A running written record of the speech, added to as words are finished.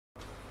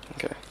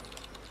Okay.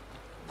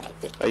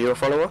 Are you a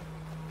follower?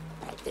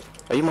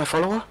 Are you my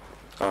follower?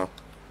 Oh.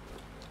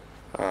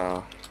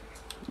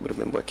 Would have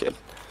been wicked.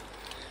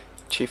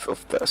 Chief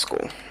of the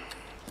school.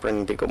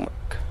 Bring Big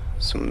Mac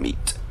some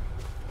meat.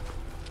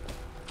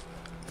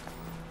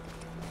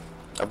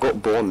 I've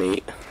got boar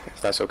meat,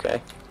 if that's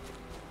okay.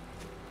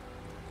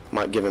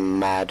 Might give him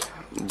mad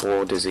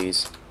boar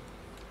disease.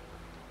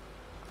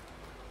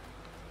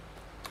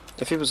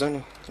 If he was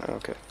only... oh,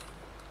 okay.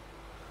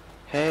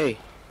 Hey!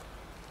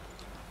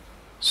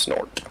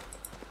 Snort.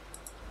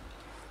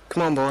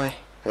 Come on, boy.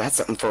 That's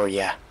something for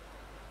ya.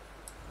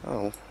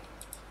 Oh.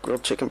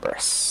 Grilled chicken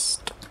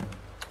breast.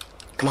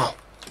 Come on.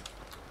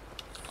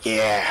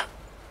 Yeah.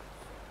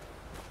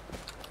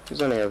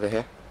 Who's only over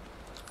here?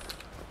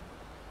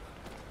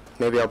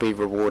 Maybe I'll be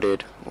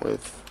rewarded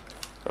with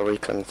a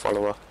Riekling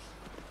follower.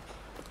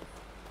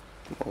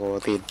 Or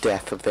the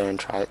death of their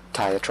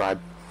entire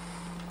tribe.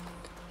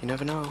 You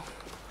never know.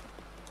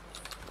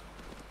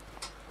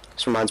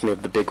 This reminds me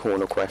of the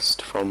Bighorn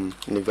quest from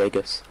New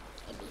Vegas.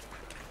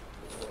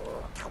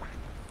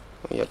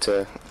 We had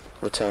to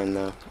return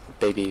the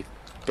baby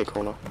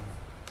Bighorn.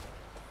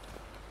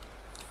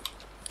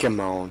 Come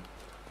on.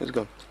 Where's it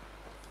gone?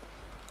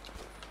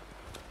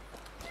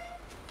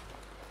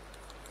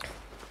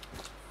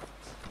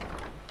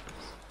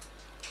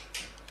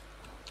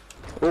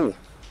 Ooh.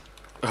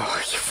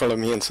 Oh, you follow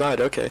me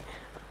inside, okay.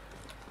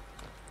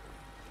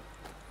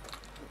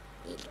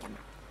 You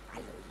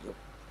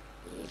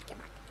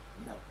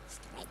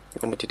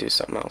want me to do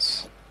something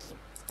else?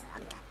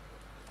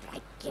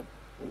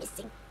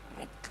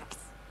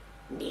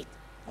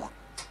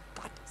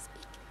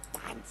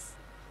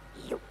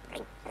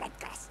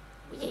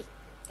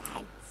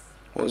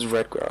 What was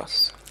red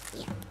grass?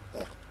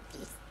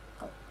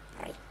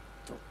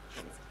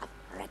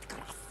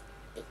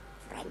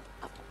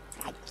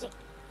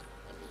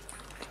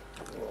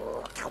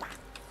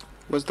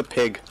 Where's the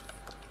pig?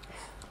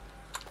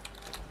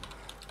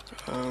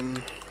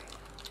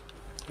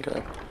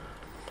 Okay.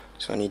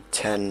 So I need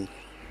 10.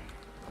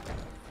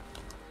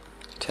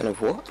 10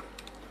 of what?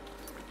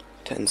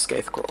 10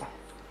 Scathecraw.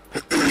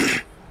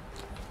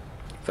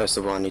 First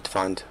of all, I need to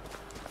find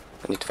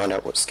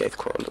out what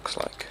Scathecraw looks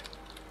like.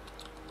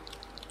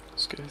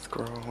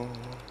 Scathecraw.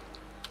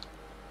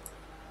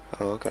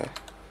 Oh, okay.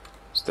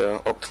 It's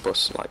the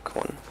octopus-like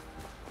one.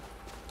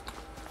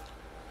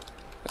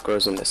 It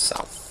grows in the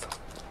south.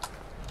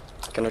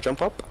 Can I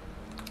jump up?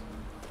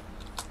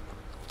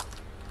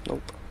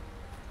 Nope.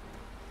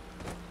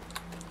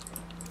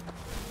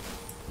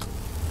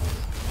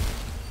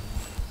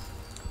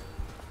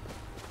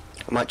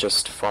 I might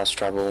just fast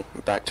travel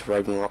back to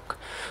Raven Rock.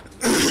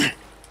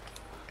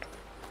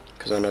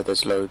 Because I know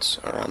there's loads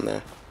around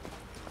there.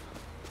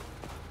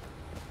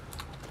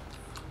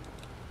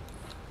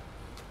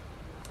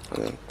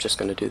 I'm just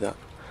gonna do that.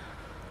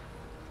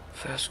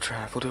 Fast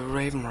travel to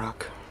Raven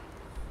Rock.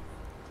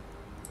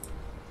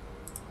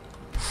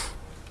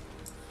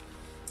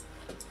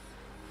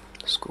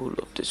 School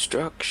of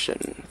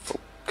Destruction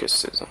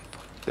focuses on...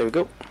 there we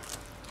go.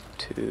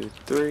 2,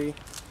 3,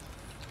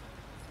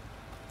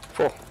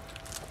 4.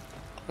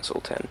 That's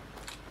all 10.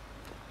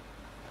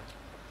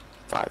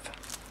 5.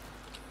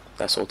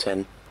 That's all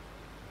 10.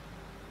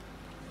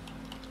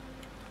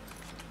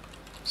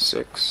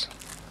 6,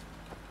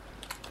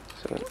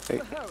 7,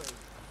 8.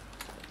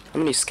 How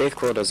many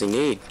Scathecraw does he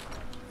need?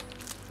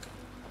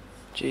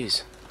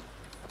 Jeez.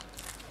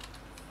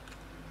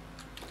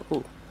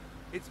 Ooh.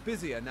 It's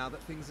busier now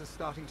that things are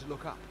starting to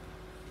look up.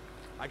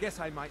 I guess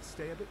I might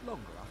stay a bit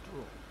longer after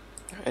all.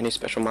 Any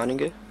special mining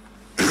gear?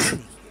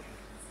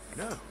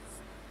 No.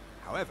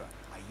 However,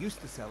 I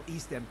used to sell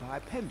East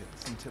Empire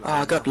Pendants until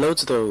I got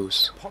loads of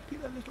those.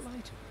 Popular little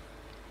item.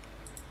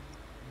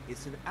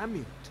 It's an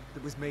amulet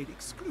that was made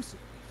exclusively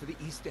for the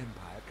East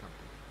Empire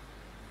Company.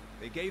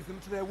 They gave them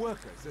to their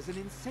workers as an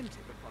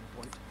incentive at one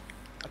point,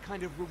 a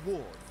kind of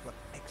reward for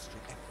extra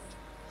effort.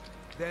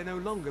 They're no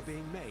longer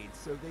being made,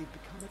 so they've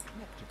become a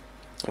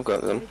collectible. I've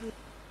got them.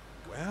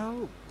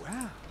 Well,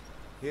 well.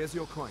 Here's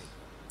your coin.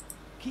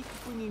 Keep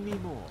bringing me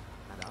more,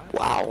 and I'll...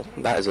 Wow,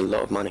 that is a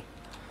lot of money.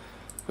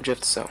 What'd you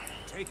have to sell?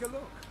 Take a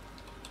look.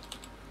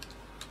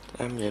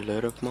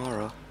 Amulet of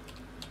Mara.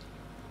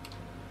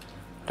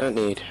 Don't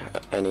need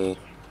any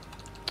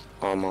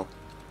armor.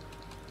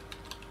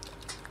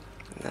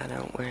 I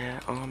don't wear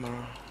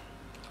armor.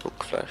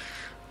 Hook flesh.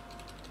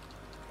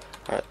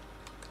 Alright.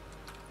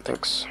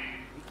 Thanks.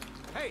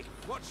 Hey,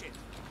 watch it.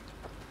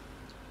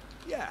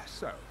 Yeah,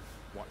 so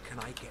what can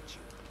I get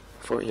you?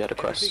 Thought you had a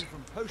quest.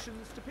 Everything from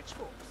potions to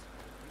pitchforks.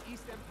 The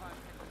East Empire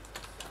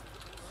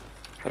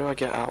Pendants. How do I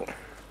get out?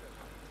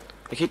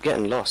 I keep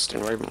getting lost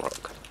in Raven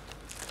Rock.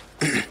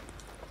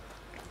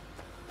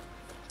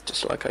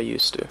 Just like I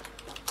used to.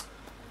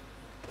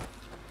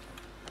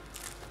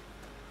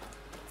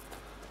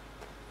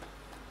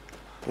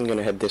 I'm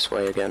gonna head this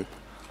way again.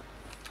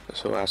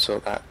 So I saw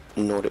that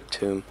Nordic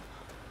tomb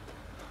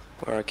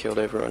where I killed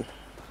everyone.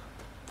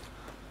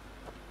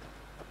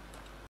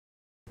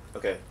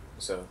 Okay,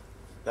 so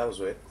that was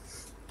weird.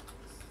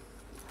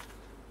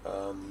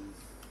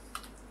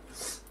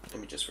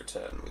 just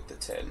return with the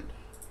 10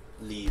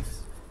 leave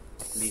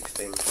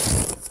thing.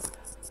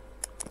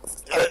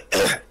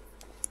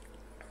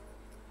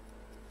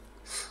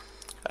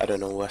 I don't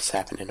know what's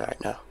happening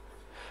right now.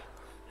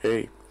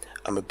 Hey,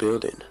 I'm a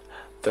building.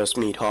 First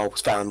meat hall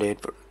was founded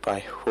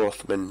by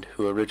Horthman,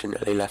 who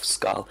originally left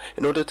Skull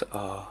in order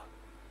to...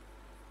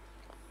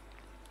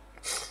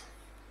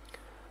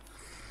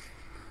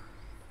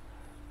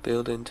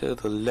 Building to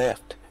the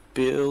left,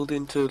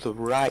 building to the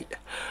right,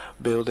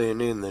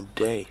 building in the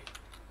day.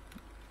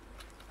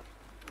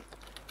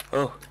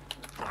 Oh,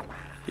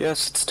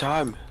 yes, it's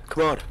time.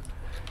 Come on.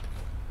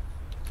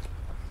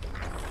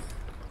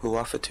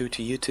 Muafa 2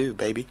 to you too,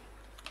 baby.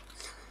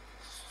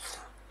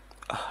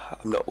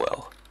 I'm not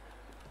well.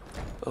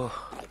 Oh.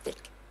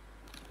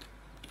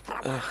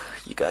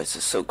 You guys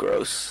are so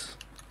gross.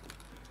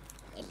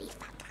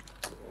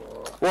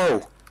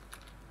 Whoa!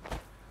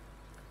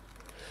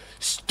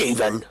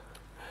 Steven!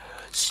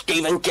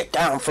 Steven, get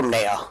down from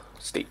there!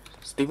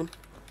 Steven?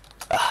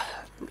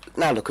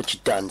 Now look what you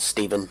done,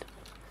 Steven.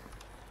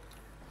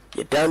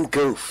 You done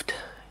goofed.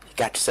 You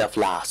got yourself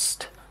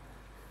lost.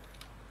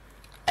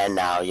 And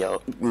now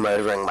you're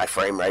murdering my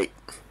frame rate.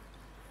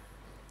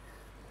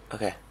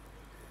 Okay.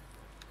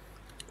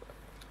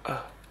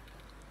 Red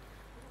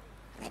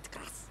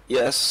grass.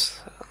 Yes,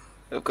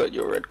 I've got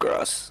your red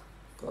grass.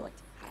 Good,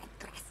 red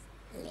grass.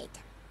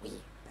 Later we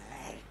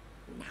burn.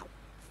 Now,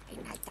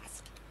 final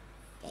task.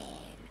 Then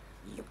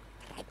you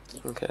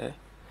Riekling. Okay.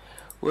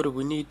 What do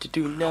we need to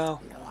do now?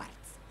 Lords,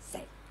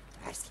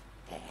 servers,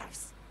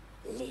 bears,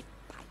 live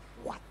by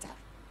water,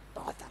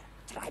 bother,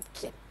 tribe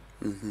kin.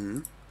 Mm-hmm.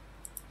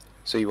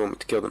 So you want me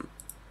to kill them?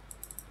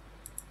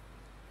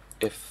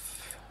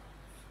 If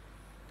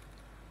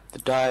the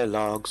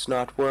dialogue's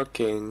not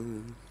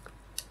working.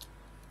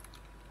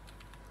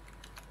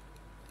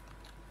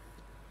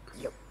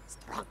 You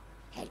strong,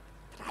 help,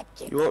 tribe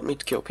kin. You want me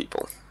to kill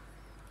people?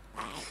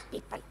 Bad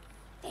people,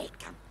 they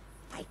come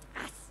fight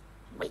us.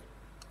 We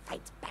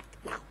fight back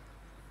now.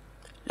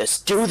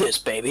 Let's do this,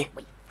 baby.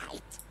 We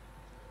fight.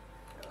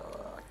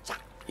 Cha.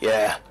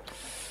 Yeah.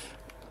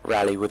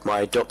 Rally with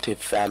my adoptive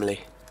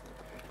family.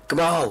 Come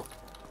on.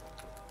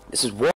 This is war.